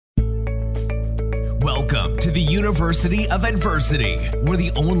Welcome to the University of Adversity, where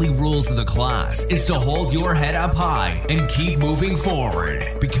the only rules of the class is to hold your head up high and keep moving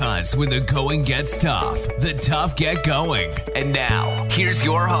forward. Because when the going gets tough, the tough get going. And now, here's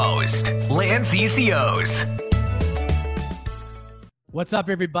your host, Lance Ecios. What's up,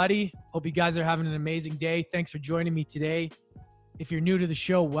 everybody? Hope you guys are having an amazing day. Thanks for joining me today. If you're new to the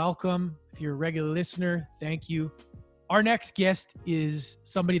show, welcome. If you're a regular listener, thank you. Our next guest is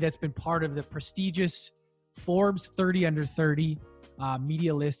somebody that's been part of the prestigious Forbes 30 Under 30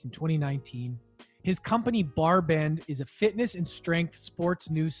 media list in 2019. His company, Barbend, is a fitness and strength sports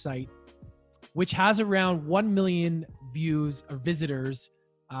news site, which has around 1 million views or visitors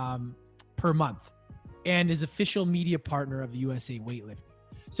per month, and is official media partner of the USA Weightlifting.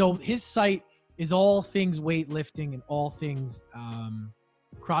 So his site is all things weightlifting and all things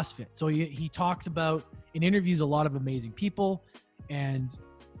CrossFit. So he talks about and interviews a lot of amazing people. And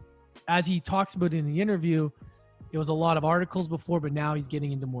as he talks about in the interview, it was a lot of articles before, but now he's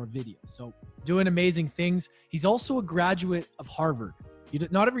getting into more videos. So doing amazing things. He's also a graduate of Harvard.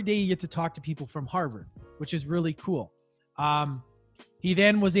 Not every day you get to talk to people from Harvard, which is really cool. He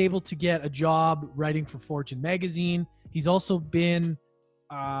then was able to get a job writing for Fortune magazine. He's also been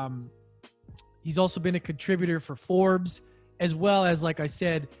a contributor for Forbes, as well as, like I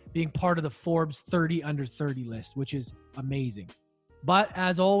said, being part of the Forbes 30 Under 30 list, which is amazing. But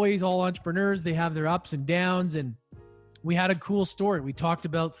as always, all entrepreneurs, they have their ups and downs, and we had a cool story. We talked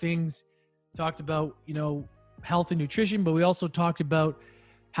about health and nutrition, but we also talked about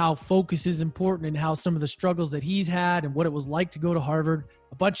how focus is important and how some of the struggles that he's had and what it was like to go to Harvard,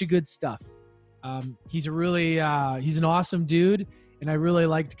 a bunch of good stuff. He's an awesome dude, and I really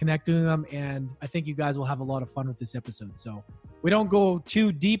liked connecting with him, and I think you guys will have a lot of fun with this episode. So we don't go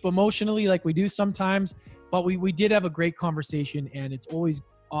too deep emotionally like we do sometimes, but we did have a great conversation, and it's always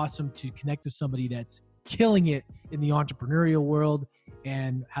awesome to connect with somebody that's killing it in the entrepreneurial world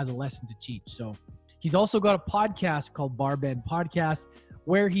and has a lesson to teach. So he's also got a podcast called Barbend Podcast,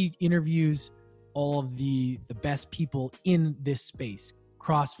 where he interviews all of the best people in this space,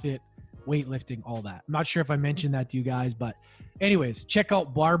 CrossFit, weightlifting, all that. I'm not sure if I mentioned that to you guys, but anyways, check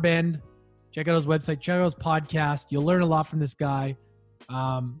out Barbend, check out his website, check out his podcast. You'll learn a lot from this guy.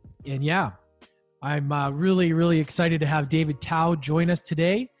 And yeah, I'm really, really excited to have David Tao join us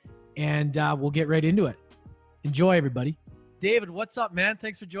today, and we'll get right into it. Enjoy, everybody. David, what's up, man?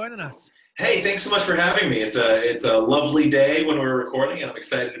 Thanks for joining us. Hey, thanks so much for having me. It's a lovely day when we're recording, and I'm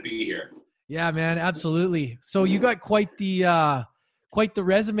excited to be here. Yeah, man, absolutely. So you got quite the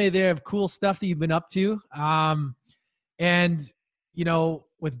resume there of cool stuff that you've been up to. And,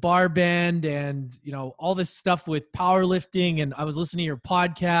 with Barbend and, all this stuff with powerlifting, and I was listening to your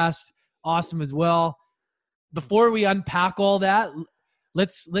podcast. Awesome as well. Before we unpack all that,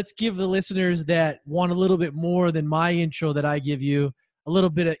 let's give the listeners that want a little bit more than my intro that I give you, a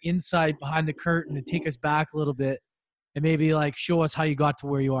little bit of insight behind the curtain and take us back a little bit and maybe show us how you got to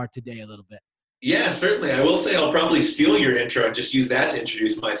where you are today a little bit. Yeah, certainly. I will say I'll probably steal your intro and just use that to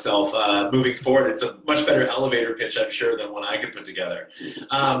introduce myself moving forward. It's a much better elevator pitch, I'm sure, than one I could put together.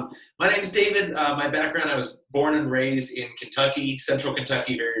 My name's David. My background, I was born and raised in Kentucky, central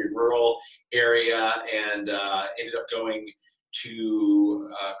Kentucky, very rural area, and ended up going to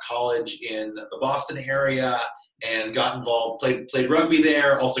college in the Boston area and got involved, played rugby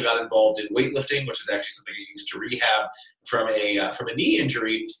there, also got involved in weightlifting, which is actually something I used to rehab from a knee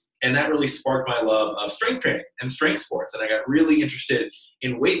injury. And that really sparked my love of strength training and strength sports. And I got really interested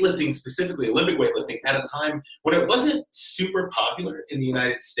in weightlifting, specifically Olympic weightlifting, at a time when it wasn't super popular in the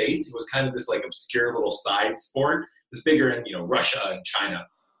United States. It was kind of this obscure little side sport. It was bigger in Russia and China.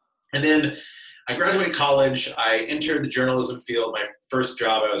 And then I graduated college. I entered the journalism field. My first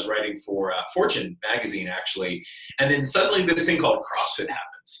job, I was writing for Fortune magazine, actually. And then suddenly this thing called CrossFit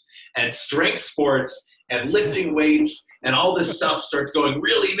happens. And strength sports and lifting weights and all this stuff starts going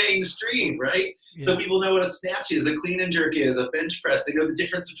really mainstream, right? Yeah. So people know what a snatch is, a clean and jerk is, a bench press. They know the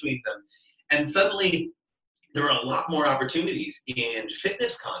difference between them. And suddenly there were a lot more opportunities in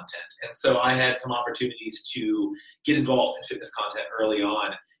fitness content. And so I had some opportunities to get involved in fitness content early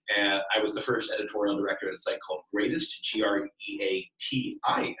on. And I was the first editorial director at a site called Greatist, Greatist,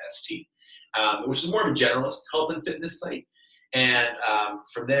 which is more of a generalist health and fitness site. And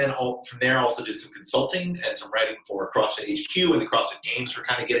from there, I also did some consulting and some writing for CrossFit HQ when the CrossFit Games were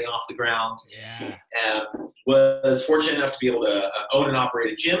kind of getting off the ground. Yeah. And was fortunate enough to be able to own and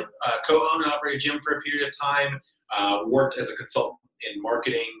operate a gym, co-own and operate a gym for a period of time. Worked as a consultant in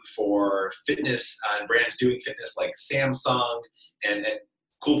marketing for fitness and brands doing fitness like Samsung and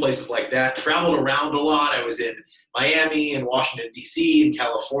cool places like that. Traveled around a lot. I was in Miami and Washington, D.C., and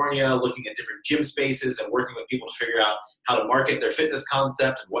California, looking at different gym spaces and working with people to figure out how to market their fitness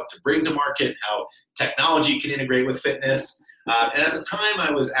concept and what to bring to market, how technology can integrate with fitness. And at the time,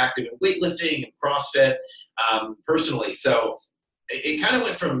 I was active in weightlifting and CrossFit personally. So it kind of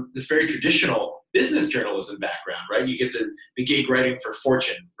went from this very traditional business journalism background, right? You get the gig writing for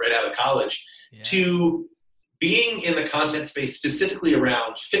Fortune right out of college, to being in the content space specifically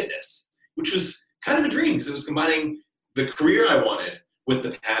around fitness, which was kind of a dream because it was combining the career I wanted with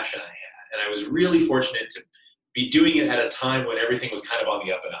the passion I had. And I was really fortunate to be doing it at a time when everything was kind of on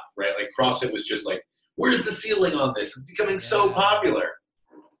the up and up, right? Like CrossFit was just like, where's the ceiling on this? It's becoming so popular.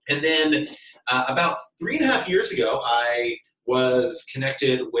 And then about 3.5 years ago, I was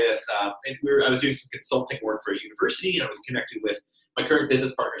connected with, I was doing some consulting work for a university, and I was connected with my current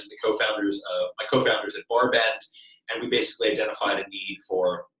business partners and my co-founders at Barbend, and we basically identified a need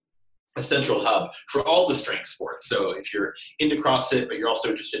for a central hub for all the strength sports. So if you're into CrossFit, but you're also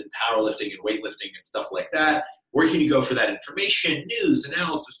interested in powerlifting and weightlifting and stuff like that, where can you go for that information, news,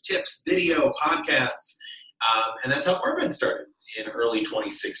 analysis, tips, video, podcasts? And that's how Barbend started in early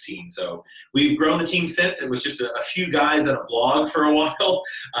 2016. So we've grown the team since. It was just a few guys on a blog for a while.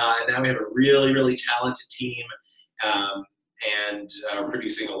 And now we have a really, really talented team, and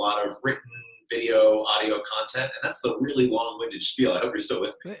producing a lot of written video, audio content. And that's the really long-winded spiel. I hope you're still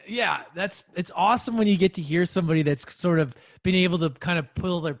with me. Yeah, it's awesome when you get to hear somebody that's sort of been able to kind of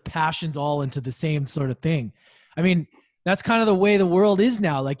pull their passions all into the same sort of thing. I mean, that's kind of the way the world is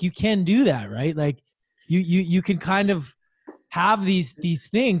now. Like, you can do that, right? Like you can kind of have these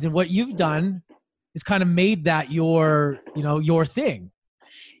things, and what you've done is kind of made that your thing.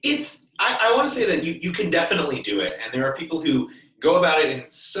 I want to say that you can definitely do it. And there are people who go about it in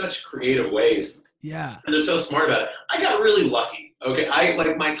such creative ways. Yeah. And they're so smart about it. I got really lucky. Okay.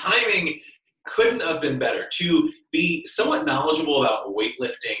 My timing couldn't have been better to be somewhat knowledgeable about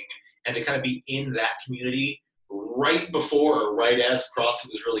weightlifting and to kind of be in that community right before or right as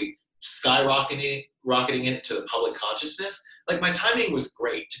CrossFit was really skyrocketing into the public consciousness. Like, my timing was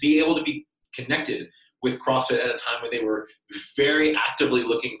great to be able to be connected with CrossFit at a time when they were very actively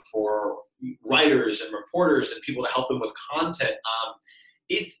looking for writers and reporters and people to help them with content.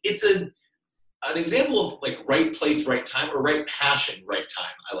 It's an example of like right place, right time, or right passion, right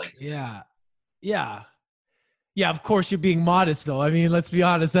time. I like to think. Yeah. Of course, you're being modest, though. I mean, let's be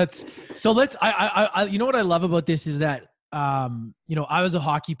honest. I you know what I love about this is that I was a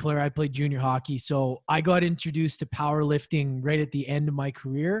hockey player. I played junior hockey. So I got introduced to powerlifting right at the end of my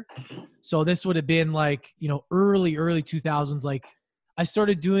career. So this would have been like, early 2000s. Like, I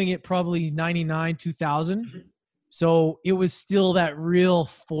started doing it probably 99, 2000. Mm-hmm. So it was still that real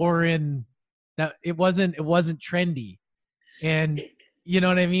foreign, that it wasn't trendy. And you know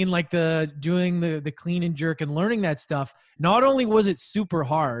what I mean? Like doing the clean and jerk and learning that stuff. Not only was it super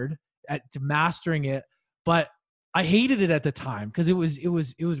hard to mastering it, but I hated it at the time because it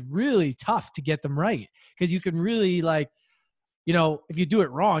was really tough to get them right. Because you can really if you do it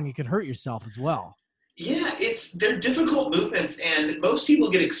wrong, you can hurt yourself as well. Yeah, they're difficult movements, and most people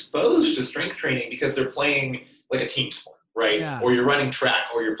get exposed to strength training because they're playing like a team sport, right? Yeah. Or you're running track,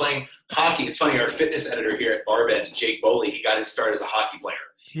 or you're playing hockey. It's funny, our fitness editor here at Barbend, Jake Boley, he got his start as a hockey player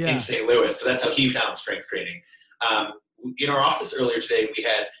in St. Louis, so that's how he found strength training. In our office earlier today, we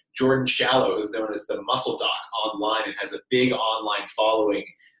had Jordan Shallow, who's known as the Muscle Doc online and has a big online following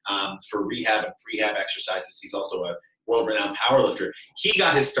for rehab and prehab exercises. He's also a world-renowned powerlifter. He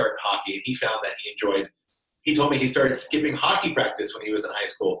got his start in hockey, and he found that he told me he started skipping hockey practice when he was in high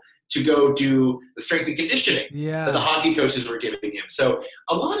school to go do the strength and conditioning that the hockey coaches were giving him. So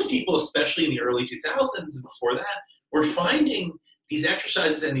a lot of people, especially in the early 2000s and before that, were finding these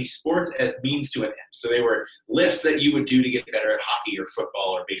exercises and these sports as means to an end. So they were lifts that you would do to get better at hockey or football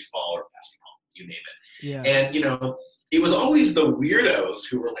or baseball or basketball, you name it. Yeah. And, it was always the weirdos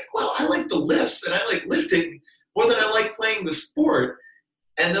who were like, well, I like the lifts and I like lifting more than I like playing the sport.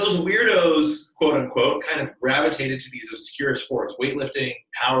 And those weirdos, quote unquote, kind of gravitated to these obscure sports, weightlifting,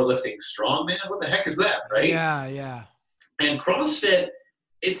 powerlifting, strongman. What the heck is that, right? Yeah. And CrossFit,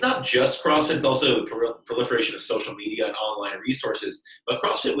 it's not just CrossFit, it's also the proliferation of social media and online resources. But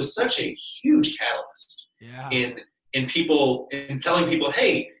CrossFit was such a huge catalyst in telling people,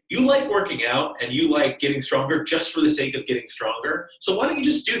 hey, you like working out and you like getting stronger just for the sake of getting stronger. So why don't you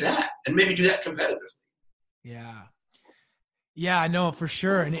just do that and maybe do that competitively? Yeah, I know for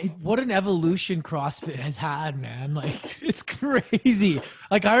sure. And what an evolution CrossFit has had, man. Like, it's crazy.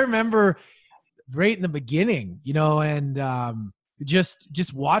 Like, I remember right in the beginning, and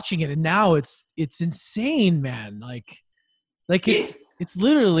just watching it. And now it's insane, man. Like It's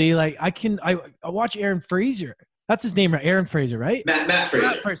literally like I watch Aaron Fraser. That's his name, right? Aaron Fraser, right? Matt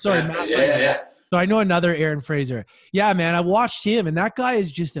Fraser. Sorry, Matt Fraser. Yeah. So I know another Aaron Fraser. Yeah, man, I watched him, and that guy is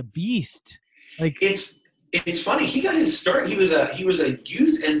just a beast. Like it's funny. He got his start. He was a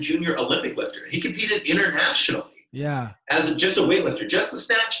youth and junior Olympic lifter. He competed internationally. Yeah. As just a weightlifter, just the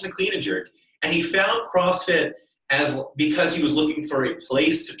snatch and the clean and jerk, and he found CrossFit because he was looking for a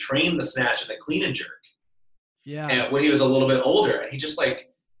place to train the snatch and the clean and jerk. Yeah. And when he was a little bit older, and he just like,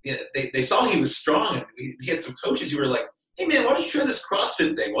 you know, they saw he was strong, and he had some coaches who were like, "Hey man, why don't you try this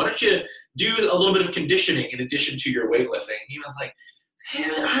CrossFit thing? Why don't you do a little bit of conditioning in addition to your weightlifting?" And he was like, "Hey,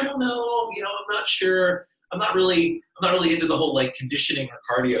 I don't know, you know, I'm not sure. I'm not really into the whole like conditioning or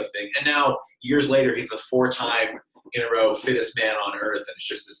cardio thing." And now years later, he's a 4-time in a row fittest man on earth, and it's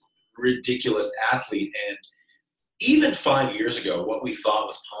just this ridiculous athlete. And even 5 years ago, what we thought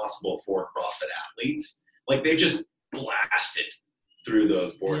was possible for CrossFit athletes, like they've just blasted through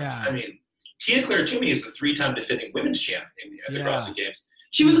those boards. Yeah. I mean, Tia Claire Toomey is the 3-time defending women's champ at the CrossFit Games.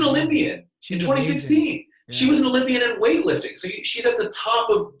 She was an Olympian in 2016. Yeah. She was an Olympian in weightlifting. So she's at the top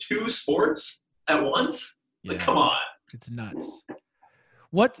of 2 sports at once. Like, come on. It's nuts.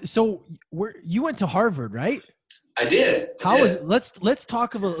 So you went to Harvard, right? I did. Let's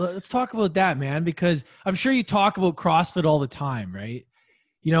talk about that, man, because I'm sure you talk about CrossFit all the time, right?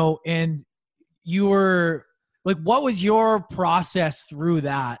 You know, and you were like, what was your process through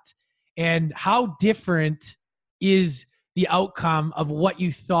that, and how different is the outcome of what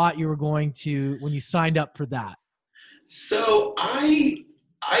you thought you were going to when you signed up for that? So I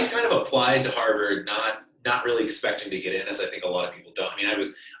kind of applied to Harvard, not really expecting to get in, as I think a lot of people don't. I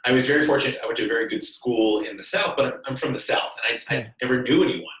mean, I was very fortunate. I went to a very good school in the South, but I'm from the South, and I never knew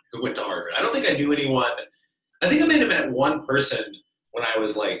anyone who went to Harvard. I don't think I knew anyone. I think I may have met one person when I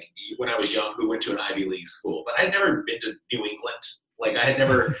was young who went to an Ivy League school, but I'd never been to New England. Like I had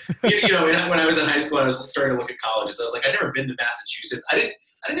never, you know, when I was in high school, I was starting to look at colleges. I was like, I'd never been to Massachusetts. I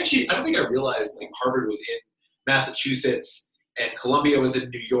don't think I realized like Harvard was in Massachusetts, and Columbia was in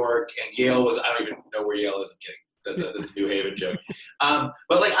New York, and Yale was, I don't even know where Yale is. I'm kidding. That's a New Haven joke.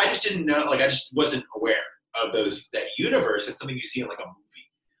 But like, I just didn't know, like, I just wasn't aware of that universe. It's something you see in like a movie.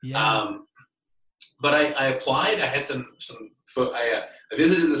 Yeah. But I applied. I had I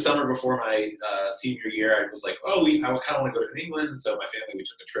visited the summer before my senior year. I was like, I kind of want to go to New England. So my family, we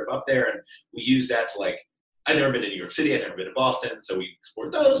took a trip up there, and we used that to like, I'd never been to New York City. I'd never been to Boston. So we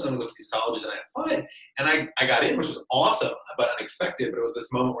explored those, and then we looked at these colleges, and I applied, and I got in, which was awesome, but unexpected. But it was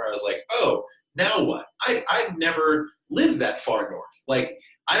this moment where I was like, oh, now what? I've never lived that far north. Like,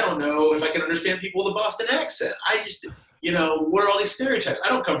 I don't know if I can understand people with a Boston accent. I just, you know, what are all these stereotypes? I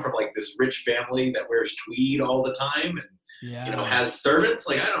don't come from like this rich family that wears tweed all the time and, you know, has servants.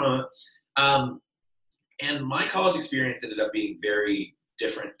 Like, I don't know. And my college experience ended up being very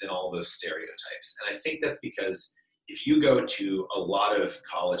different than all those stereotypes. And I think that's because if you go to a lot of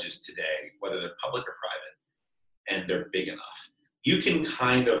colleges today, whether they're public or private, and they're big enough, you can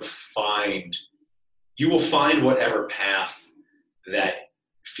kind of you will find whatever path that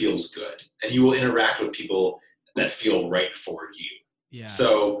feels good, and you will interact with people that feel right for you. Yeah.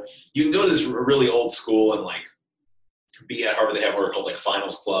 So you can go to this really old school and like be at Harvard. They have what are called like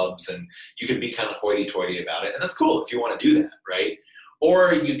finals clubs, and you can be kind of hoity-toity about it, and that's cool if you want to do that, right?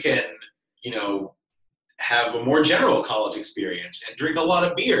 Or you can, you know, have a more general college experience and drink a lot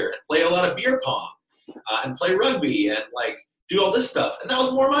of beer and play a lot of beer pong and play rugby and like do all this stuff. And that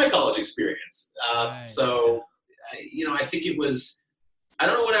was more my college experience. Right. So, you know, I think I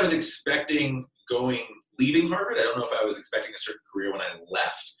don't know what I was expecting leaving Harvard. I don't know if I was expecting a certain career when I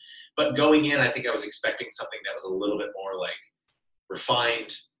left, but going in, I think I was expecting something that was a little bit more like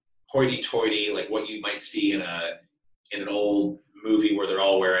refined, hoity-toity, like what you might see in an old movie where they're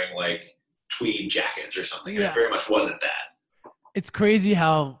all wearing like tweed jackets or something. And it very much wasn't that. It's crazy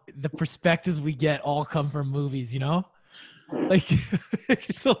how the perspectives we get all come from movies, you know? Like,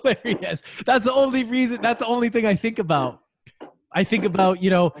 it's hilarious. That's the only thing I think about. I think about, you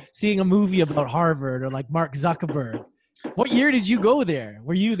know, seeing a movie about Harvard or like Mark Zuckerberg. What year did you go there?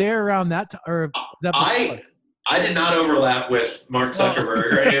 Were you there around that time? Or is that I did not overlap with Mark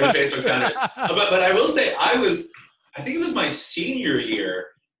Zuckerberg or any of the Facebook founders. But I will say I think it was my senior year.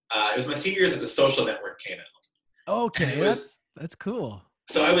 It was my senior year that The Social Network came out. Okay, that's cool.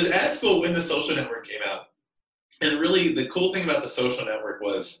 So I was at school when The Social Network came out. And really, the cool thing about The Social Network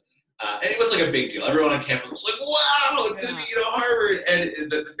was, and it was like a big deal. Everyone on campus was like, wow, it's going to be, you know, Harvard.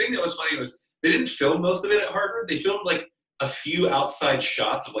 And the thing that was funny was they didn't film most of it at Harvard. They filmed like a few outside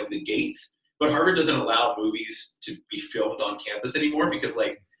shots of like the gates. But Harvard doesn't allow movies to be filmed on campus anymore because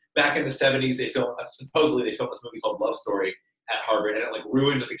like back in the 70s, supposedly they filmed this movie called Love Story at Harvard, and it like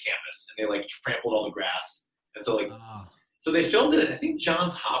ruined the campus, and they like trampled all the grass. And so so they filmed it at, I think,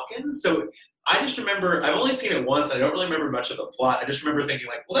 Johns Hopkins. So I just remember, I've only seen it once. I don't really remember much of the plot. I just remember thinking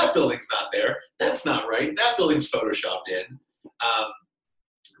like, well, that building's not there. That's not right. That building's photoshopped in.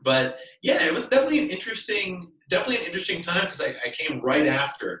 But yeah, it was definitely an interesting time, because I came right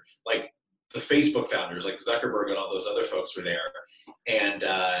after like the Facebook founders, like Zuckerberg and all those other folks were there. And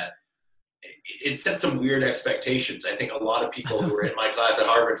it set some weird expectations. I think a lot of people who were in my class at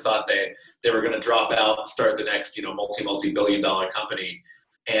Harvard thought they were going to drop out and start the next, multi-billion-dollar company.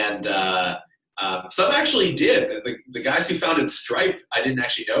 And some actually did. The guys who founded Stripe, I didn't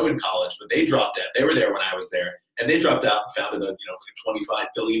actually know in college, but they dropped out. They were there when I was there, and they dropped out and founded it's like a $25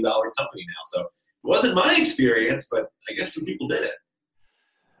 billion company now. So it wasn't my experience, but I guess some people did it.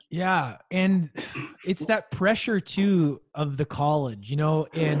 Yeah. And it's that pressure too of the college,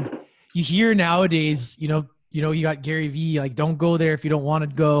 and you hear nowadays, you got Gary Vee, like, don't go there if you don't want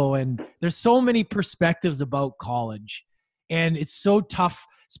to go. And there's so many perspectives about college, and it's so tough,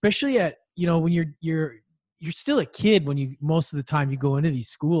 especially at, when you're still a kid when most of the time you go into these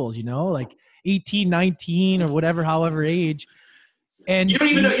schools, like 18, 19 or whatever, however age. And you don't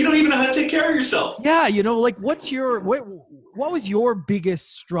even know how to take care of yourself. Yeah. Like what was your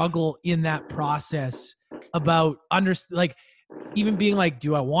biggest struggle in that process about even being like,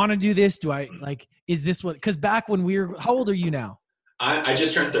 do I want to do this? Do I is this what, cause back when how old are you now? I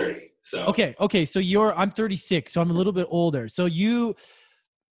just turned 30. So. Okay. So I'm 36. So I'm a little bit older. So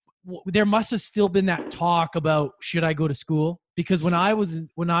there must have still been that talk about, should I go to school? Because when I was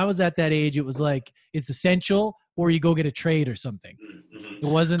at that age, it was like, it's essential, or you go get a trade or something. Mm-hmm.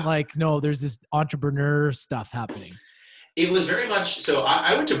 It wasn't like, no, there's this entrepreneur stuff happening. It was very much, so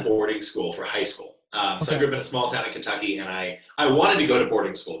I went to boarding school for high school. So I grew up in a small town in Kentucky, and I wanted to go to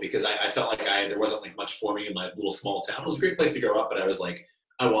boarding school because I felt like there wasn't like much for me in my little small town. It was a great place to grow up, but I was like,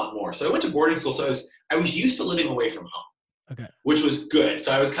 I want more. So I went to boarding school. So I was used to living away from home. Okay. Which was good.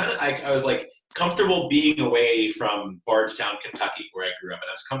 So I was I was like comfortable being away from Bardstown, Kentucky, where I grew up, and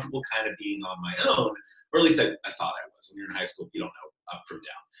I was comfortable kind of being on my own, or at least I thought I was. When you're in high school, you don't know up from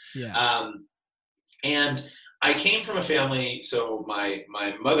down. Yeah. And I came from a family. So my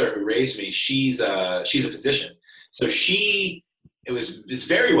mother, who raised me, she's a physician. So she is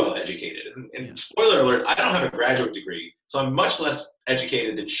very well educated. And spoiler alert, I don't have a graduate degree, so I'm much less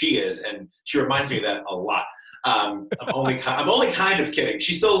educated than she is, and she reminds me of that a lot. I'm only kind of kidding.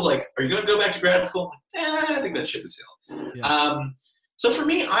 She still is like, "Are you going to go back to grad school?" I think that ship is sailed. Yeah. So for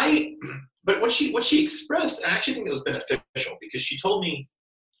me, but what she expressed, I actually think it was beneficial, because she told me,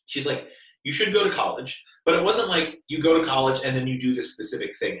 she's like, you should go to college, but it wasn't like you go to college and then you do this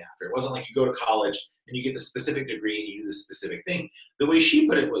specific thing after. It wasn't like you go to college and you get the specific degree and you do this specific thing. The way she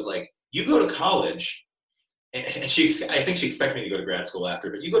put it was like, you go to college, and I think she expected me to go to grad school after,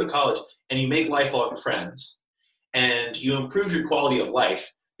 but you go to college and you make lifelong friends, and you improve your quality of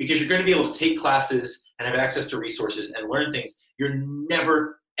life, because you're going to be able to take classes and have access to resources and learn things you're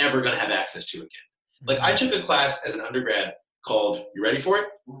never, ever going to have access to again. Like, I took a class as an undergrad called, you ready for it?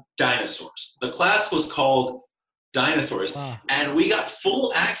 Dinosaurs. The class was called Dinosaurs, and we got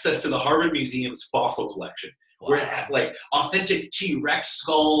full access to the Harvard Museum's fossil collection, where it had like authentic T-Rex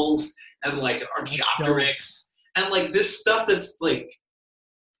skulls and like an Archaeopteryx and like this stuff that's like,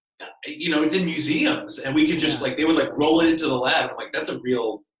 it's in museums, and we could just like, they would like roll it into the lab. I'm like, that's a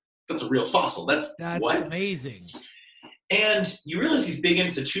real fossil. That's what? Amazing. And you realize these big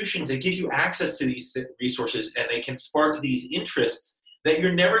institutions, they give you access to these resources, and they can spark these interests that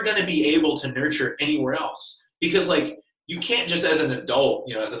you're never going to be able to nurture anywhere else. Because like, you can't just, as an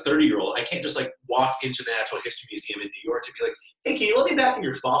adult, as a 30-year-old, I can't just like walk into the Natural History Museum in New York and be like, hey, can you let me back in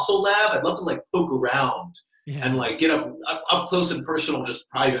your fossil lab? I'd love to like poke around and like get up close and personal, just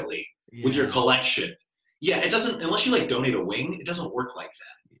privately with your collection. Yeah, it doesn't, unless you like donate a wing, it doesn't work like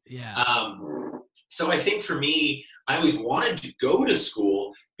that. Yeah. So I think for me, I always wanted to go to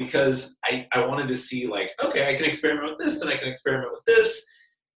school because I wanted to see like, okay, I can experiment with this and I can experiment with this.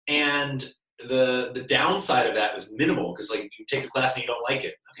 And the downside of that was minimal, because like, you take a class and you don't like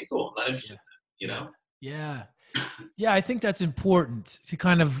it. Okay, cool. I'm not interested in that, Yeah. Yeah. I think that's important to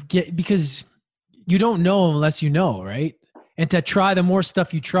kind of get, because you don't know unless you know, right? And to try, the more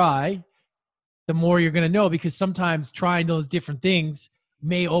stuff you try, the more you're going to know, because sometimes trying those different things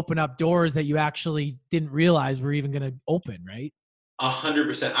may open up doors that you actually didn't realize were even going to open, right?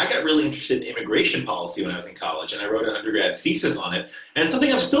 100%. I got really interested in immigration policy when I was in college, and I wrote an undergrad thesis on it. And it's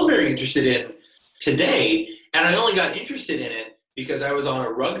something I'm still very interested in today. And I only got interested in it because I was on a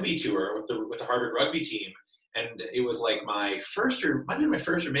rugby tour with the Harvard rugby team. And it was like my first, or maybe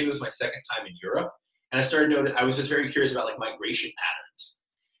it was my second time in Europe. And I started noting, I was just very curious about like migration patterns.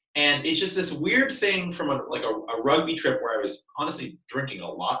 And it's just this weird thing from a rugby trip where I was honestly drinking a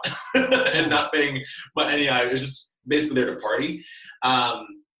lot and not paying, but I was just basically there to party.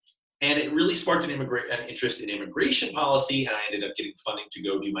 And it really sparked an interest in immigration policy. And I ended up getting funding to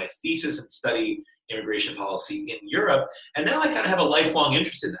go do my thesis and study immigration policy in Europe. And now I kind of have a lifelong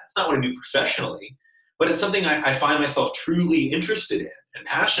interest in that. It's not what I do professionally, but it's something I find myself truly interested in and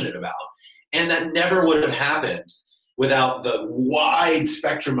passionate about. And that never would have happened without the wide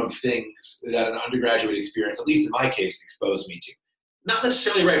spectrum of things that an undergraduate experience, at least in my case, exposed me to. Not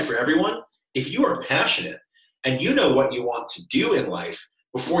necessarily right for everyone. If you are passionate and you know what you want to do in life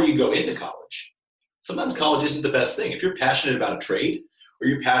before you go into college, sometimes college isn't the best thing. If you're passionate about a trade, or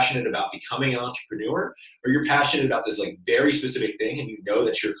you're passionate about becoming an entrepreneur, or you're passionate about this like very specific thing and you know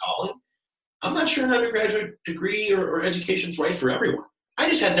that's your calling, I'm not sure an undergraduate degree or education is right for everyone. I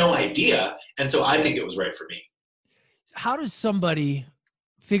just had no idea, and so I think it was right for me. How does somebody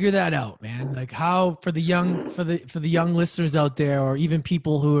figure that out, man? Like how for the young listeners out there, or even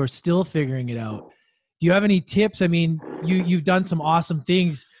people who are still figuring it out, do you have any tips? I mean, you've done some awesome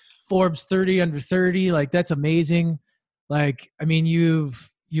things. Forbes 30 under 30, like that's amazing. Like, I mean, you've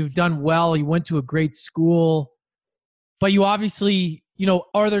done well. You went to a great school, but you obviously,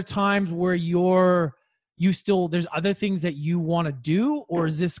 are there times where there's other things that you want to do, or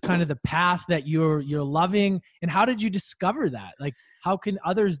is this kind of the path that you're loving? And how did you discover that? Like, how can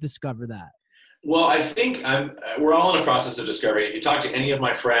others discover that? Well, I think we're all in a process of discovery. If you talk to any of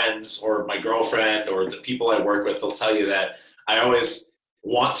my friends or my girlfriend or the people I work with, they'll tell you that I always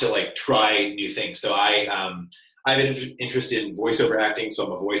want to like try new things. So I'm interested in voiceover acting. So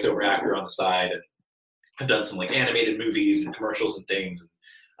I'm a voiceover actor on the side, and I've done some like animated movies and commercials and things,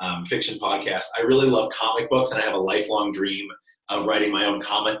 and fiction podcasts. I really love comic books, and I have a lifelong dream of writing my own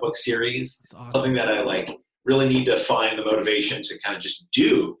comic book series. That's awesome. Something that I like really need to find the motivation to kind of just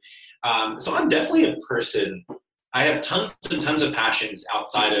do. So I'm definitely a person. I have tons and tons of passions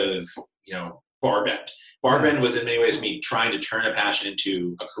outside of, Barbend. Barbend was in many ways me trying to turn a passion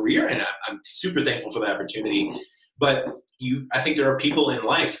into a career, and I'm super thankful for the opportunity. But I think there are people in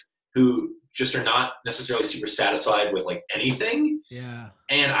life who just are not necessarily super satisfied with like anything. Yeah.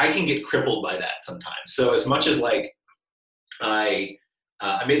 And I can get crippled by that sometimes. So as much as like I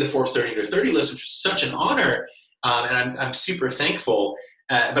made the Forbes 30 under 30 list, which was such an honor, and I'm super thankful.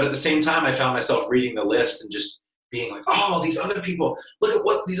 But at the same time, I found myself reading the list and just being like, oh, these other people, look at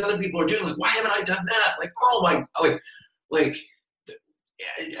what these other people are doing. Like, why haven't I done that? Like, oh my,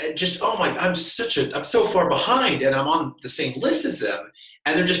 I'm so far behind, and I'm on the same list as them.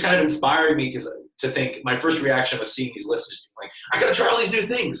 And they're just kind of inspiring me to think, my first reaction was seeing these lists, just like, I got to try all these new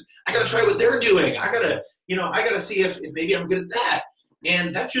things. I got to try what they're doing. I got to see if maybe I'm good at that.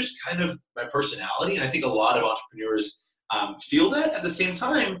 And that's just kind of my personality. And I think a lot of entrepreneurs feel that. At the same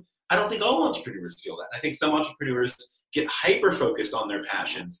time, I don't think all entrepreneurs feel that. I think some entrepreneurs get hyper-focused on their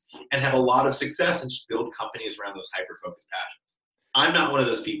passions and have a lot of success and just build companies around those hyper-focused passions. I'm not one of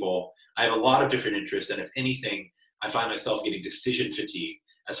those people. I have a lot of different interests, and if anything, I find myself getting decision fatigue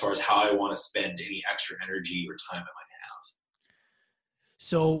as far as how I want to spend any extra energy or time I might have.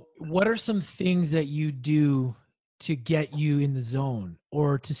 So what are some things that you do to get you in the zone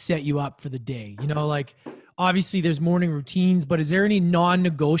or to set you up for the day? Like obviously there's morning routines, but is there any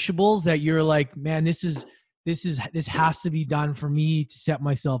non-negotiables that you're like, man, this has to be done for me to set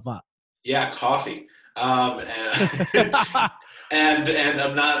myself up? Yeah, coffee. And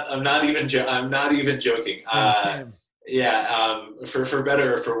I'm not even joking. For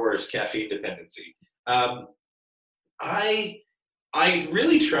better or for worse, caffeine dependency. I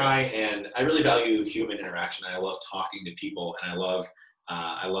really try, and I really value human interaction. I love talking to people, and I love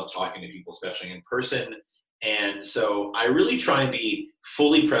talking to people, especially in person. And so I really try and be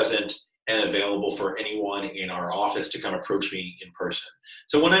fully present and available for anyone in our office to come approach me in person.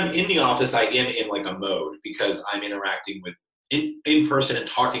 So when I'm in the office, I am in like a mode because I'm interacting with in person and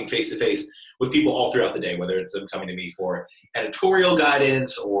talking face to face with people all throughout the day, whether it's them coming to me for editorial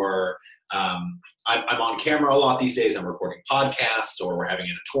guidance or I'm on camera a lot these days. I'm recording podcasts, or we're having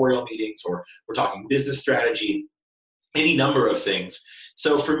editorial meetings, or we're talking business strategy, any number of things.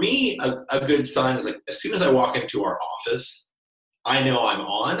 So for me, a good sign is like as soon as I walk into our office, I know I'm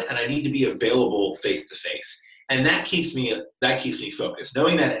on and I need to be available face to face. And that keeps me focused,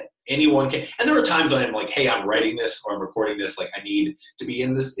 knowing that anyone can. And there are times when I'm like, hey, I'm writing this or I'm recording this, like I need to be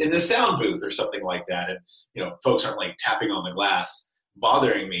in this sound booth or something like that. And folks aren't like tapping on the glass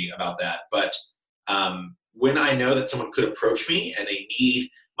bothering me about that. But when I know that someone could approach me and they need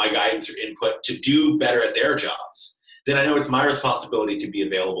my guidance or input to do better at their jobs, then I know it's my responsibility to be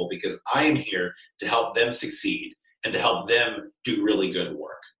available because I am here to help them succeed and to help them do really good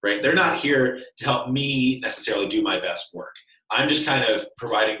work, right? They're not here to help me necessarily do my best work. I'm just kind of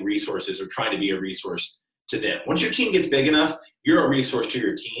providing resources or trying to be a resource to them. Once your team gets big enough, you're a resource to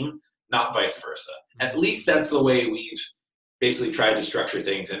your team, not vice versa. At least that's the way we've basically tried to structure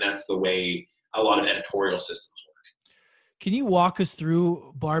things, and that's the way a lot of editorial systems work. Can you walk us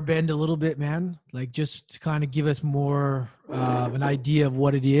through Barbend a little bit, man? Like just to kind of give us more an idea of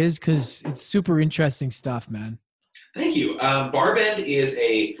what it is, because it's super interesting stuff, man. Thank you. Barbend is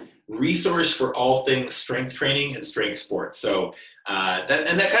a resource for all things strength training and strength sports. So that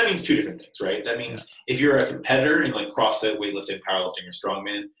kind of means two different things, right? That means if you're a competitor in like CrossFit, weightlifting, powerlifting, or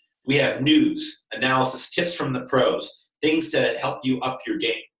strongman, we have news, analysis, tips from the pros, things to help you up your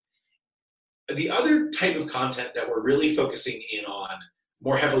game. The other type of content that we're really focusing in on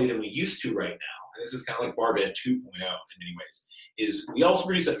more heavily than we used to right now, and this is kind of like Barbend 2.0 in many ways, is we also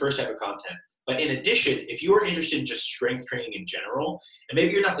produce that first type of content. But in addition, if you are interested in just strength training in general, and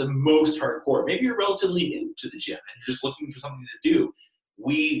maybe you're not the most hardcore, maybe you're relatively new to the gym and you're just looking for something to do,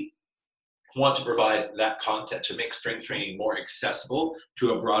 we want to provide that content to make strength training more accessible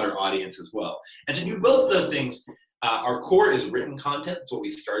to a broader audience as well. And to do both of those things, our core is written content. That's what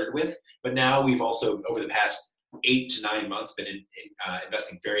we started with. But now we've also, over the past 8 to 9 months, been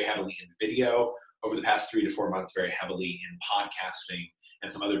investing very heavily in video. Over the past 3 to 4 months, very heavily in podcasting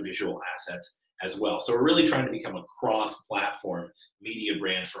and some other visual assets as well. So we're really trying to become a cross-platform media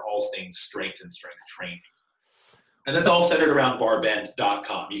brand for all things strength and strength training. And that's all centered around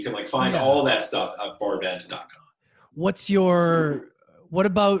barbend.com. You can find all that stuff at barbend.com. What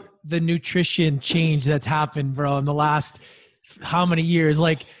about the nutrition change that's happened, bro, in the last how many years?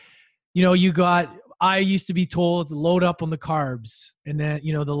 I used to be told load up on the carbs and then,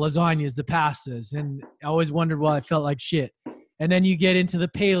 the lasagnas, the pastas. And I always wondered why I felt like shit. And then you get into the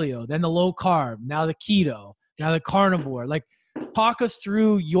paleo, then the low carb, now the keto, now the carnivore. Talk us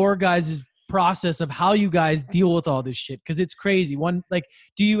through your guys' process of how you guys deal with all this shit. Cause it's crazy.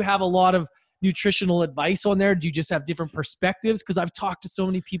 Do you have a lot of nutritional advice on there? Do you just have different perspectives? Cause I've talked to so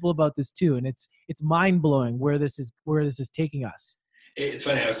many people about this too. And it's mind blowing where this is taking us. It's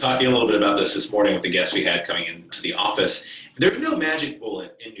funny. I was talking a little bit about this morning with the guests we had coming into the office. There's no magic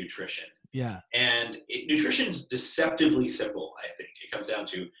bullet in nutrition. Yeah. And nutrition is deceptively simple, I think. It comes down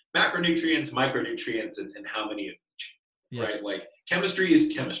to macronutrients, micronutrients, and how many of each, right? Chemistry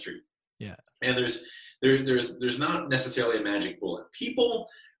is chemistry. Yeah. And there's not necessarily a magic bullet. People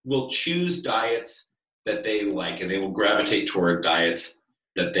will choose diets that they like, and they will gravitate toward diets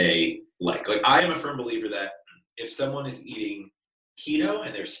that they like. I am a firm believer that if someone is eating keto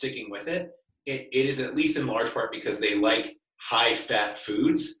and they're sticking with it, it is at least in large part because they like high-fat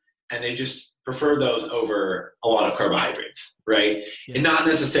foods, and they just prefer those over a lot of carbohydrates, right? Yeah. And not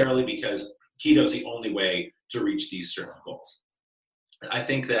necessarily because keto is the only way to reach these certain goals. I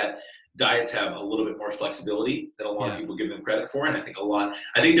think that diets have a little bit more flexibility than a lot of people give them credit for, and I think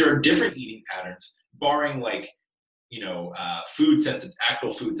there are different eating patterns, barring actual food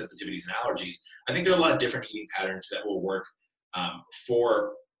sensitivities and allergies. I think there are a lot of different eating patterns that will work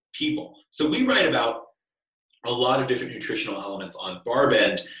for people. So we write about a lot of different nutritional elements on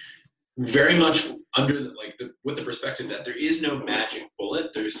Barbend, very much with the perspective that there is no magic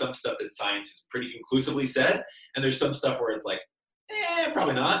bullet. There's some stuff that science has pretty conclusively said, and there's some stuff where it's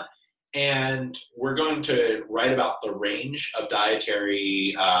probably not. And we're going to write about the range of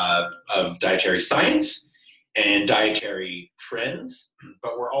dietary science and dietary trends,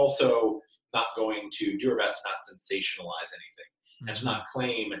 but we're also not going to do our best to not sensationalize anything and to not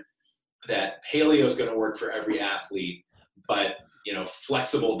claim that paleo is going to work for every athlete, but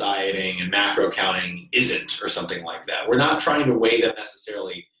flexible dieting and macro counting isn't, or something like that. We're not trying to weigh them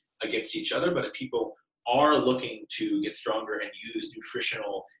necessarily against each other, but if people are looking to get stronger and use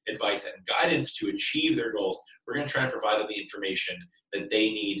nutritional advice and guidance to achieve their goals, we're going to try and provide them the information that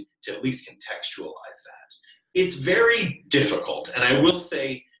they need to at least contextualize that. It's very difficult, and I will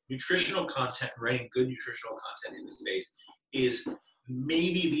say nutritional content, writing good nutritional content in this space is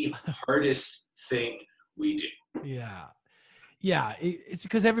maybe the hardest thing we do. Yeah, it's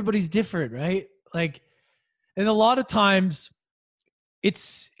because everybody's different, right? And a lot of times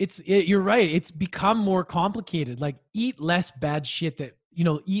you're right. It's become more complicated. Eat less bad shit that,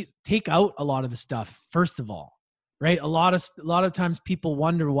 take out a lot of the stuff, first of all, right? A lot of times people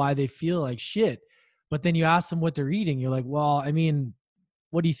wonder why they feel like shit, but then you ask them what they're eating. You're like, well,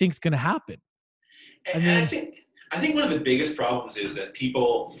 what do you think's going to happen? I think one of the biggest problems is that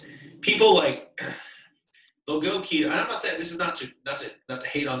people they'll go keto. And I'm not saying this is not to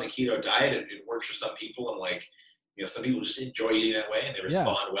hate on the keto diet. It works for some people, and some people just enjoy eating that way and they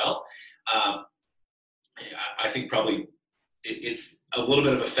respond well. I think probably it's a little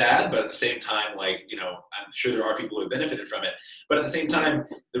bit of a fad, but at the same time, I'm sure there are people who have benefited from it. But at the same time,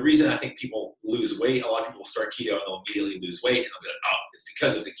 the reason I think people lose weight, a lot of people start keto and they'll immediately lose weight, and they'll be like, oh, it's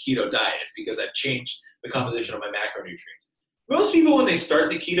because of the keto diet. It's because I've changed the composition of my macronutrients. Most people, when they start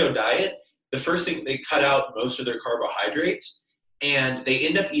the keto diet, the first thing, they cut out most of their carbohydrates, and they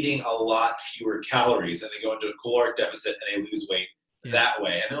end up eating a lot fewer calories, and they go into a caloric deficit and they lose weight that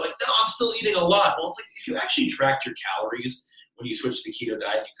way. And they're like, no, I'm still eating a lot. Well, it's like, if you actually tracked your calories when you switch to the keto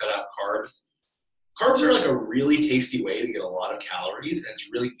diet and you cut out carbs are like a really tasty way to get a lot of calories, and it's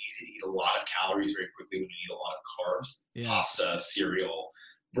really easy to eat a lot of calories very quickly when you eat a lot of carbs. Pasta, cereal,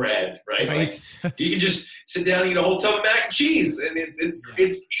 bread, right? Nice. Like, you can just sit down and eat a whole tub of mac and cheese, and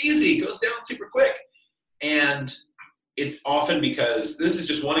it's easy. It goes down super quick. And it's often because, this is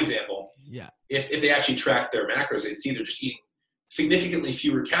just one example. Yeah. If they actually track their macros, it's either just eating significantly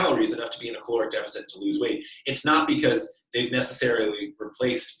fewer calories, enough to be in a caloric deficit to lose weight. It's not because they've necessarily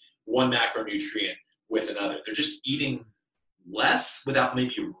replaced one macronutrient with another. They're just eating less without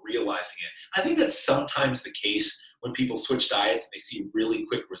maybe realizing it. I think that's sometimes the case when people switch diets and they see really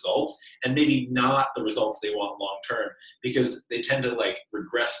quick results, and maybe not the results they want long term, because they tend to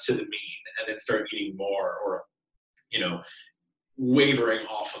regress to the mean and then start eating more, or wavering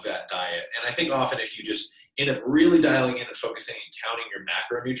off of that diet. And I think often if you just end up really dialing in and focusing and counting your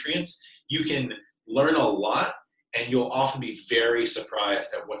macronutrients, you can learn a lot, and you'll often be very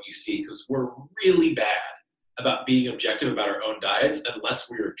surprised at what you see, because we're really bad about being objective about our own diets unless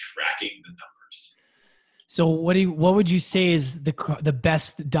we are tracking the numbers. So what would you say is the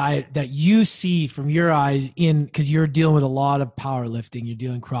best diet that you see from your eyes, because you're dealing with a lot of powerlifting, you're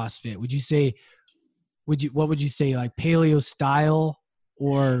doing CrossFit? What would you say, like paleo style,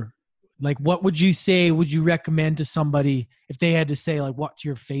 or what would you say would you recommend to somebody if they had to say what's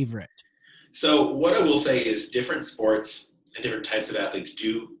your favorite? So what I will say is different sports and different types of athletes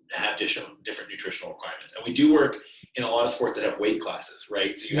do have different nutritional requirements. And we do work in a lot of sports that have weight classes,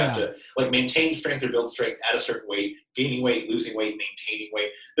 right? So you have to maintain strength or build strength at a certain weight, gaining weight, losing weight, maintaining weight.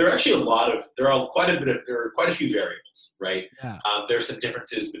 There are actually there are quite a few variables, right? Yeah. There's some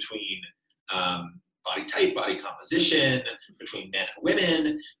differences between body type, body composition, between men and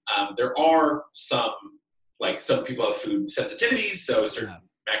women. There are some people have food sensitivities, so certain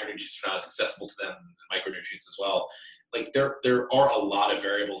macronutrients are not as accessible to them, micronutrients as well. There are a lot of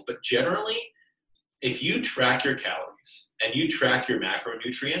variables, but generally, if you track your calories and you track your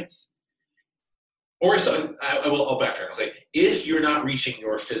macronutrients, I'll backtrack. I'll say, if you're not reaching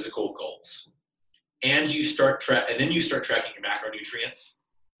your physical goals and you start tracking your macronutrients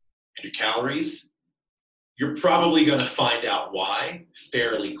and your calories, you're probably going to find out why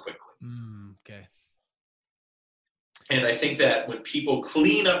fairly quickly. Okay. And I think that when people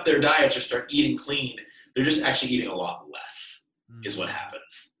clean up their diets or start eating clean, they're just actually eating a lot less is what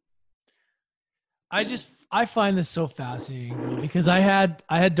happens. I find this so fascinating, because I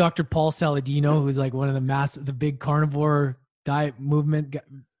had Dr. Paul Saladino, who's one of the big carnivore diet movement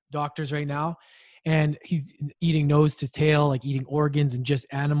doctors right now. And he's eating nose to tail, eating organs and just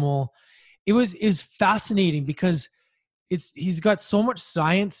animal. It was fascinating because he's got so much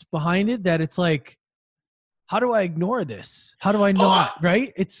science behind it that it's how do I ignore this? How do I not?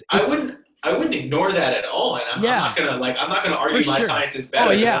 Right? I wouldn't ignore that at all, and I'm not gonna argue my science is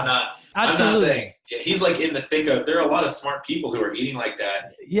better. I'm not saying he's in the thick of. There are a lot of smart people who are eating like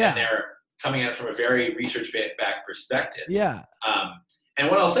that, and they're coming at it from a very research-backed perspective. Yeah. And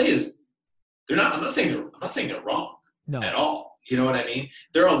what I'll say is, I'm not saying they're wrong at all. You know what I mean?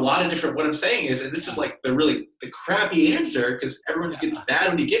 There are a lot of different. What I'm saying is, and this is the crappy answer, because everyone gets mad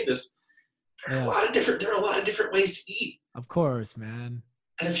when you give this. There are a lot of different ways to eat. Of course, man.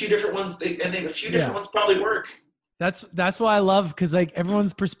 And a few different ones, ones probably work. That's why I love, because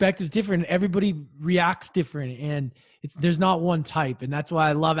everyone's perspective is different. Everybody reacts different, and there's not one type. And that's why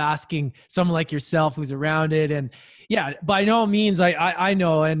I love asking someone like yourself who's around it. And by no means I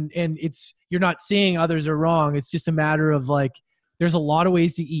know, and you're not saying others are wrong. It's just a matter of there's a lot of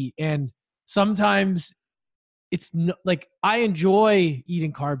ways to eat, and sometimes it's I enjoy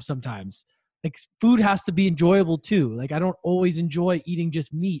eating carbs sometimes. Food has to be enjoyable too. I don't always enjoy eating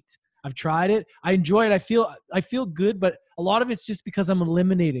just meat. I've tried it. I enjoy it. I feel good, but a lot of it's just because I'm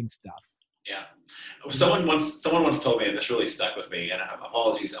eliminating stuff. Yeah. Someone once told me, and this really stuck with me, and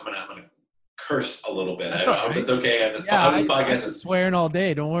apologies, I'm gonna curse a little bit. I hope it's okay on this podcast. I'm swearing all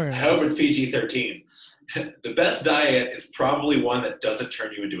day. Don't worry. I hope it's PG-13. The best diet is probably one that doesn't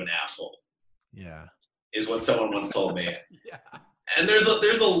turn you into an asshole. Yeah. Is what someone once told me. Yeah. And there's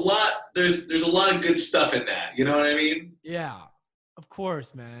a lot of good stuff in that. You know what I mean? Yeah, of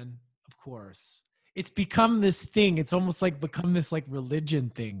course, man. Of course. It's become this thing. It's almost like become this like religion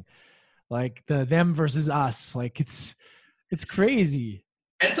thing, like the them versus us. Like it's crazy.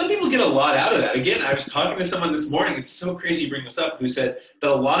 And some people get a lot out of that. Again, I was talking to someone this morning. It's so crazy you bring this up, who said that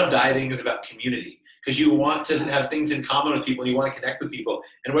a lot of dieting is about community, because you want to have things in common with people and you want to connect with people.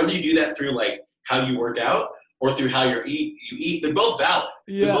 And whether you do that through like how you work out or through how you eat, they're both valid.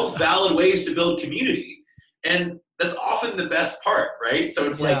 Yeah. They're both valid ways to build community. And that's often the best part, right? So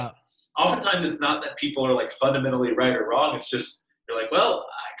it's like, oftentimes it's not that people are like fundamentally right or wrong. It's just, you're like, well,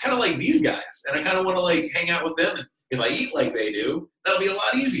 I kind of like these guys and I kind of want to like hang out with them. And if I eat like they do, that'll be a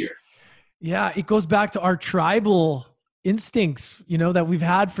lot easier. Yeah. It goes back to our tribal instincts, that we've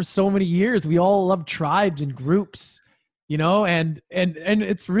had for so many years. We all love tribes and groups, and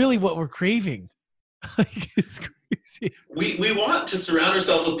it's really what we're craving. Like, it's crazy. We want to surround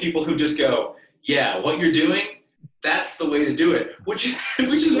ourselves with people who just go, yeah, what you're doing, that's the way to do it. Which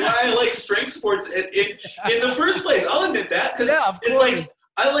is why I like strength sports in the first place. I'll admit that, because it's like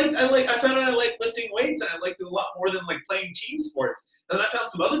I found out I like lifting weights, and I liked it a lot more than like playing team sports. And then I found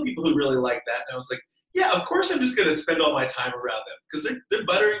some other people who really liked that, and I was like, yeah, of course I'm just gonna spend all my time around them, because they're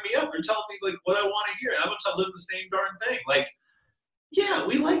buttering me up. They're telling me like what I want to hear. I'm gonna live the same darn thing. Like, yeah,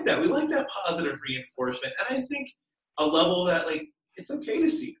 we like that. We like that positive reinforcement. And I think a level that, like, it's okay to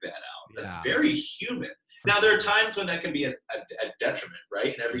seek that out. That's very human. Now, there are times when that can be a detriment,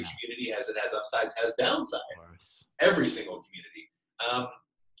 right? And every community has upsides, has downsides. Every single community.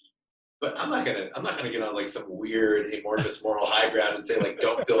 But I'm not gonna get on like some weird amorphous moral high ground and say like,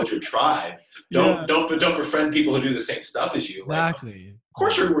 don't build your tribe. Don't befriend people who do the same stuff as you. Exactly. Like, of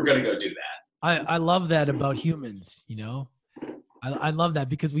course we're gonna go do that. I love that about humans, I love that,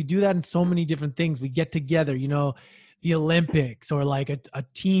 because we do that in so many different things. We get together, the Olympics or like a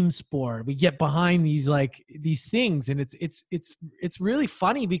team sport. We get behind these things, and it's really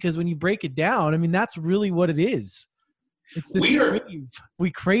funny, because when you break it down, I mean, that's really what it is. It's this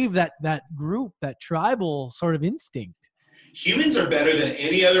we crave that group, that tribal sort of instinct. Humans are better than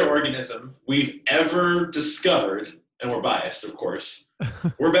any other organism we've ever discovered, and we're biased, of course.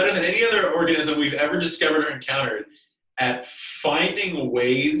 We're better than any other organism we've ever discovered or encountered at finding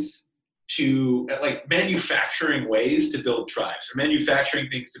ways like manufacturing ways to build tribes, or manufacturing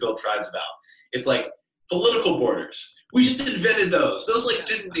things to build tribes about. It's like political borders. We just invented those. Those like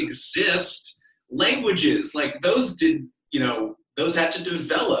didn't exist. Languages, like those didn't, those had to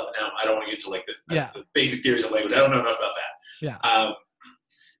develop. Now, I don't want to get into like the basic theories of language. I don't know enough about that. Yeah.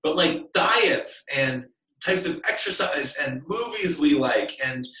 But like diets and types of exercise and movies we like,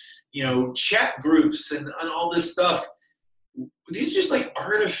 and, chat groups and all this stuff. These are just like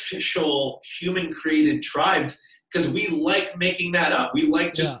artificial human created tribes, because we like making that up. We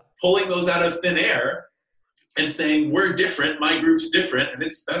like just pulling those out of thin air and saying, we're different. My group's different and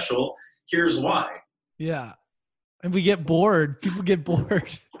it's special. Here's why. Yeah. And we get bored. People get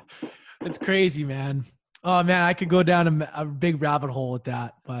bored. It's crazy, man. Oh man, I could go down a big rabbit hole with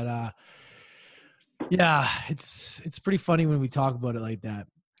that, but it's pretty funny when we talk about it like that.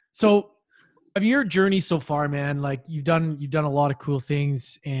 So, of your journey so far, man, like you've done a lot of cool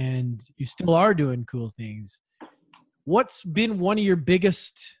things, and you still are doing cool things. What's been one of your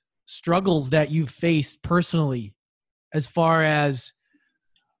biggest struggles that you've faced personally, as far as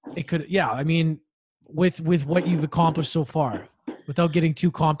it could? Yeah, I mean, with what you've accomplished so far, without getting too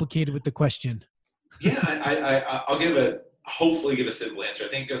complicated with the question. Yeah, I'll hopefully give a simple answer. I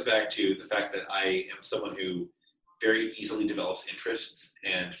think it goes back to the fact that I am someone who very easily develops interests,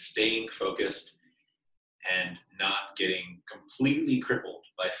 and staying focused and not getting completely crippled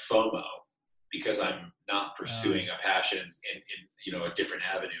by FOMO because I'm not pursuing a passion in a different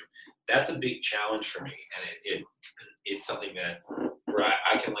avenue. That's a big challenge for me, and it's something that where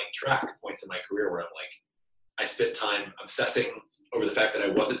I can like track points in my career where I'm like, I spent time obsessing over the fact that I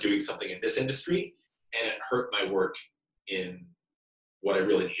wasn't doing something in this industry, and it hurt my work in what I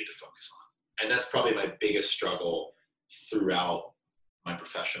really needed to focus on. And that's probably my biggest struggle throughout my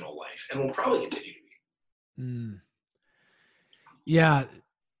professional life, and will probably continue to be. Yeah.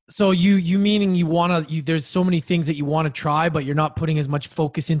 So you meaning there's so many things that you want to try, but you're not putting as much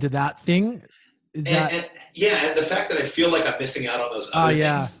focus into that thing? And the fact that I feel like I'm missing out on those other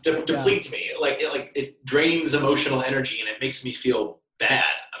things depletes me. It drains emotional energy, and it makes me feel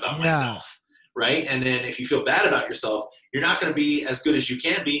bad about myself. Right. And then if you feel bad about yourself, you're not going to be as good as you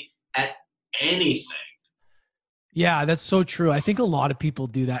can be at anything. Yeah, that's so true. I think a lot of people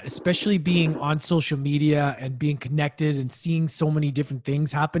do that, especially being on social media and being connected and seeing so many different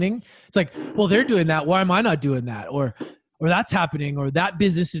things happening. It's like, well, they're doing that. Why am I not doing that? Or or that's happening, or that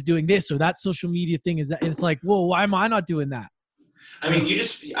business is doing this, or that social media thing is that. And it's like, whoa, why am I not doing that? I mean,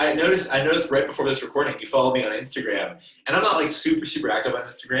 I noticed right before this recording, you followed me on Instagram, and I'm not like super, super active on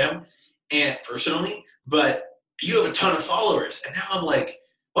Instagram and personally, but you have a ton of followers. And now I'm like,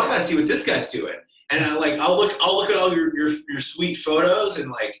 well, I gotta see what this guy's doing. And I'll look at all your sweet photos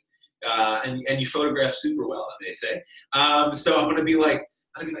and and you photograph super well, they say. So I'm gonna be like,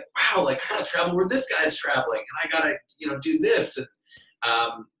 wow, like I gotta travel where this guy's traveling, and I gotta, do this.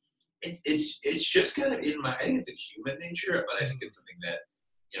 And it's just kind of I think it's in human nature, but I think it's something that,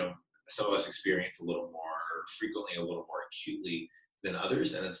 some of us experience a little more frequently, a little more acutely than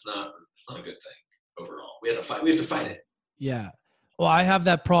others. And it's not a good thing overall. We have to fight it. Yeah. Well, I have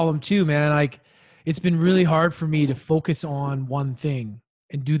that problem too, man. Like it's been really hard for me to focus on one thing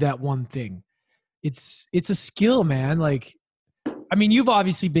and do that one thing. It's a skill, man. Like, I mean, you've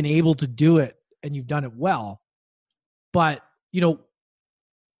obviously been able to do it and you've done it well, but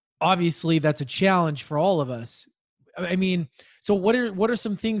obviously that's a challenge for all of us. I mean, so what are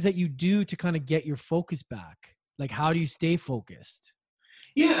some things that you do to kind of get your focus back? Like, how do you stay focused?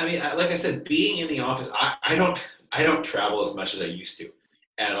 Yeah. I mean, like I said, being in the office, I don't travel as much as I used to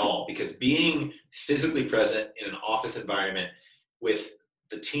at all, because being physically present in an office environment with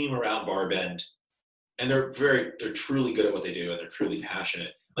the team around Barbend, and they're truly good at what they do and they're truly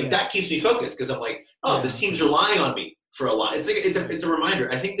passionate. Like that keeps me focused, because I'm like, this team's relying on me for a lot. It's like it's a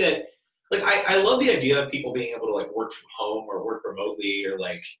reminder. I think that like I love the idea of people being able to like work from home or work remotely, or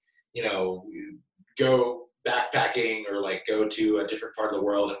like go backpacking or like go to a different part of the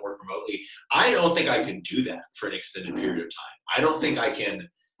world and work remotely. I don't think I can do that for an extended period of time. I don't think I can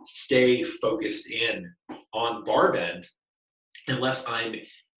stay focused in on Barbend unless I'm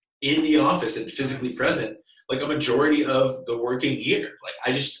in the office and physically present like a majority of the working year. Like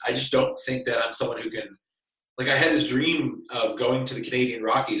I just don't think that I'm someone who can. Like I had this dream of going to the Canadian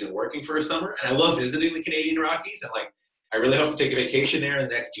Rockies and working for a summer, and I love visiting the Canadian Rockies, and like I really hope to take a vacation there in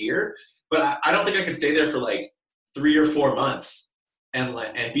the next year. But I don't think I can stay there for like 3 or 4 months and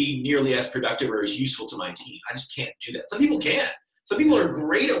be nearly as productive or as useful to my team. I just can't do that. Some people can. Some people are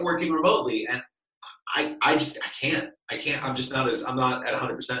great at working remotely, and I can't. I'm not at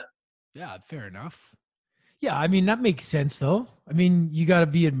 100%. Yeah, fair enough. Yeah, I mean, that makes sense though. I mean, you got to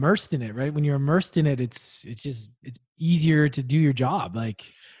be immersed in it, right? When you're immersed in it, it's easier to do your job. Like,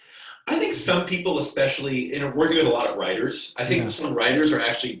 I think some people, especially working with a lot of writers, I think some writers are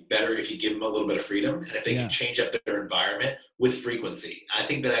actually better if you give them a little bit of freedom and if they can change up their environment with frequency. I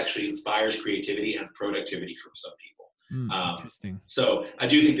think that actually inspires creativity and productivity from some people. Interesting. So I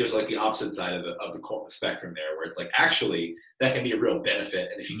do think there's like the opposite side of the spectrum there, where it's like actually that can be a real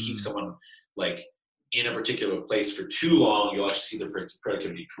benefit. And if you keep someone like in a particular place for too long, you'll actually see their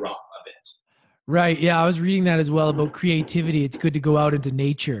productivity drop a bit. Right. Yeah. I was reading that as well about creativity. It's good to go out into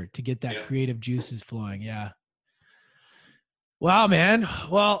nature to get that creative juices flowing. Yeah. Wow, man.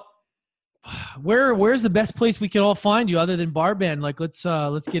 Well, where's the best place we can all find you other than Barbend? Like, let's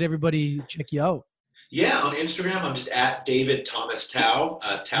get everybody check you out. Yeah. On Instagram, I'm just at David Thomas Tao.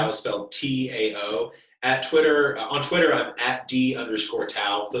 Tao is spelled T-A-O. On Twitter, I'm at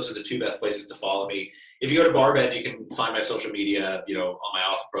D_Tao. Those are the two best places to follow me. If you go to Barbend, you can find my social media, on my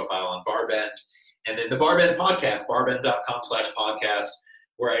author profile on Barbend. And then the Barbend podcast, barbend.com/podcast,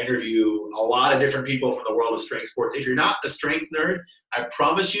 where I interview a lot of different people from the world of strength sports. If you're not a strength nerd, I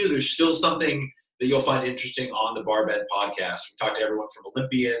promise you there's still something that you'll find interesting on the Barbend podcast. We talk to everyone from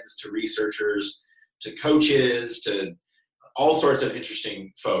Olympians to researchers to coaches to all sorts of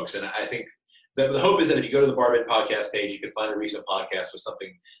interesting folks. And I think the hope is that if you go to the Barbend podcast page, you can find a recent podcast with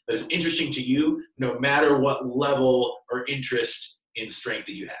something that is interesting to you, no matter what level or interest in strength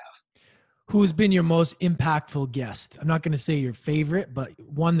that you have. Who's been your most impactful guest? I'm not going to say your favorite, but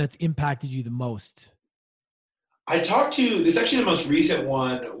one that's impacted you the most. This is actually the most recent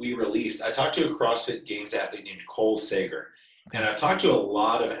one we released. I talked to a CrossFit Games athlete named Cole Sager. And I've talked to a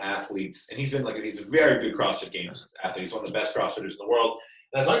lot of athletes, and he's a very good CrossFit Games athlete. He's one of the best CrossFitters in the world.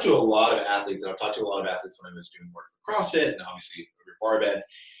 And I've talked to a lot of athletes, and I've talked to a lot of athletes when I was doing work with CrossFit and obviously Barbend.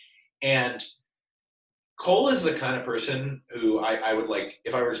 And Cole is the kind of person who I would like,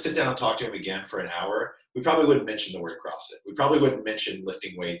 if I were to sit down and talk to him again for an hour, we probably wouldn't mention the word CrossFit. We probably wouldn't mention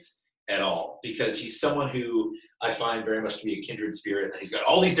lifting weights at all, because he's someone who I find very much to be a kindred spirit, and he's got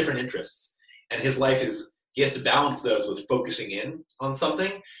all these different interests, and his life he has to balance those with focusing in on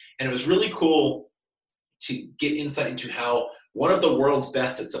something. And it was really cool to get insight into how one of the world's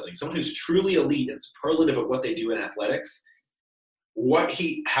best at something, someone who's truly elite and superlative at what they do in athletics,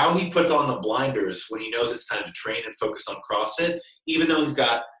 how he puts on the blinders when he knows it's time to train and focus on CrossFit, even though he's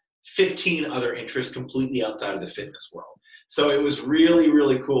got 15 other interests completely outside of the fitness world. So it was really,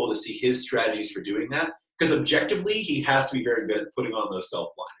 really cool to see his strategies for doing that, because objectively, he has to be very good at putting on those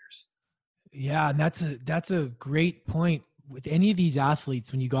self-blinders. Yeah, and that's a great point. With any of these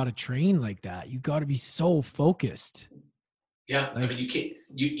athletes, when you got to train like that, you got to be so focused. Yeah, I mean,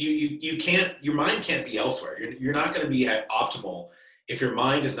 you can't, your mind can't be elsewhere. You're not going to be at optimal if your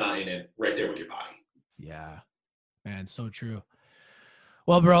mind is not in it right there with your body. Yeah, man, so true.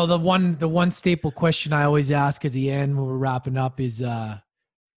 Well, bro, the one staple question I always ask at the end when we're wrapping up is,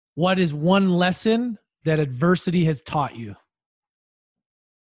 what is one lesson that adversity has taught you?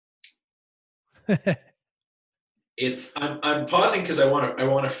 I'm pausing because I want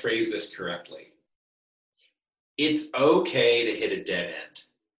to phrase this correctly. It's okay to hit a dead end.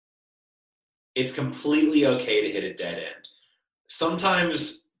 It's completely okay to hit a dead end.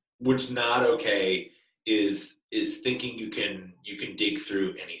 Sometimes what's not okay is thinking you can dig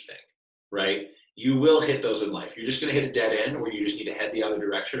through anything, right? You will hit those in life. You're just going to hit a dead end, or you just need to head the other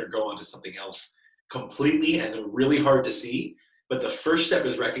direction or go on to something else completely, and they're really hard to see. But the first step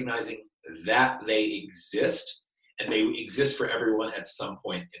is recognizing that they exist, and they exist for everyone at some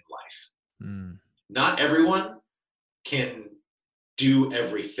point in life. Not everyone can do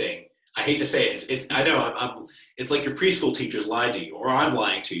everything. I hate to say it. I know it's like your preschool teacher's lied to you, or I'm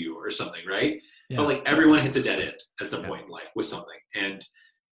lying to you, or something, right? Yeah. But like everyone hits a dead end at some point in life with something, and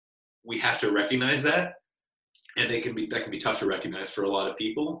we have to recognize that. And that can be tough to recognize for a lot of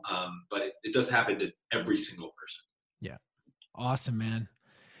people, but it does happen to every single person. Yeah, awesome, man.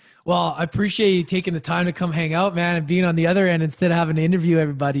 Well, I appreciate you taking the time to come hang out, man, and being on the other end instead of having to interview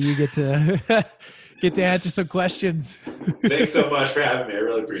everybody. You get to answer some questions. Thanks so much for having me. I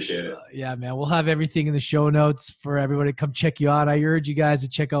really appreciate it. Yeah, man. We'll have everything in the show notes for everybody to come check you out. I urge you guys to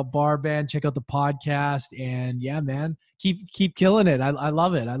check out Barband, check out the podcast, and yeah, man, keep killing it. I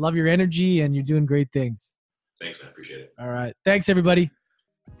love it. I love your energy, and you're doing great things. Thanks, man. Appreciate it. All right. Thanks, everybody.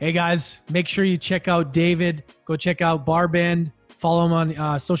 Hey, guys, make sure you check out David. Go check out Barband. Follow him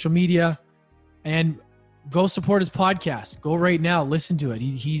on social media, and go support his podcast. Go right now. Listen to it.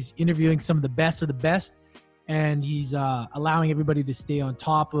 He's interviewing some of the best, and he's allowing everybody to stay on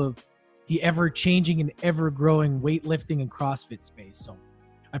top of the ever-changing and ever-growing weightlifting and CrossFit space. So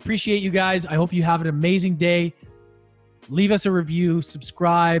I appreciate you guys. I hope you have an amazing day. Leave us a review,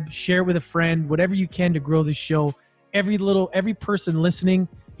 subscribe, share with a friend, whatever you can to grow this show. Every person listening,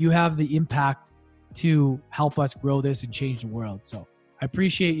 you have the impact to help us grow this and change the world. So I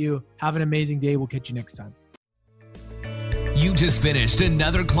appreciate you. Have an amazing day. We'll catch you next time. You just finished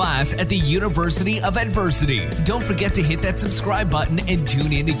another class at the University of Adversity. Don't forget to hit that subscribe button and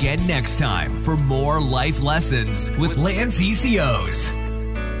tune in again next time for more life lessons with Lance ECOs.